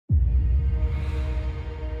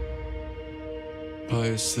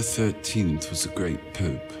Pius XIII was a great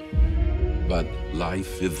pope, but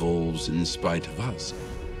life evolves in spite of us.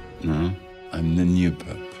 No, I'm the new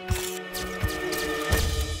pope.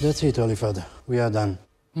 That's it, Holy Father. We are done.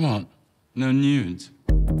 What? No nudes?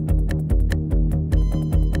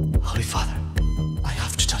 Holy Father, I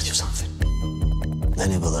have to tell you something.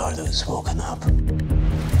 Danny Bellardo is woken up.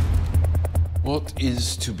 What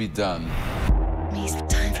is to be done? It's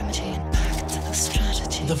time for me to impact the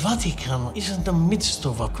strategy. The Vatican is in the midst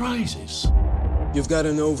of a crisis. You've got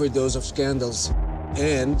an overdose of scandals,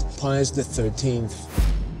 and Pius XIII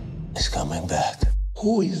Is coming back.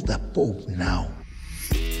 Who is the Pope now?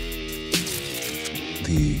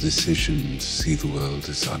 The decision to see the world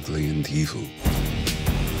as ugly and evil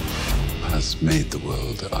has made the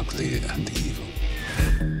world ugly and evil.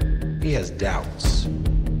 He has doubts,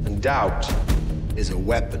 and doubt is a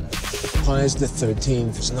weapon. Pius XIII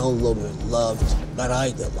is no longer loved, but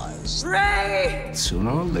idolized.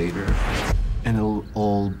 Sooner or later, and it'll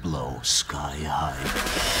all blow sky high.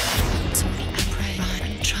 So I pray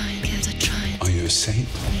and try and get a giant. Are you a saint?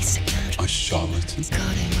 He's A charlatan?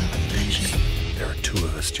 God in revelation. There are two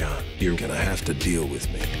of us, John. You're gonna have to deal with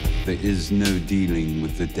me. There is no dealing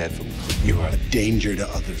with the devil. You are a danger to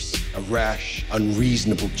others, a rash,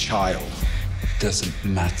 unreasonable child. Doesn't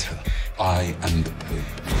matter. I am the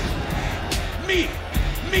Pope. Me!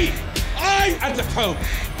 I am the Pope!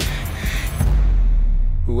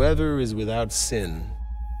 Whoever is without sin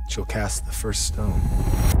shall cast the first stone.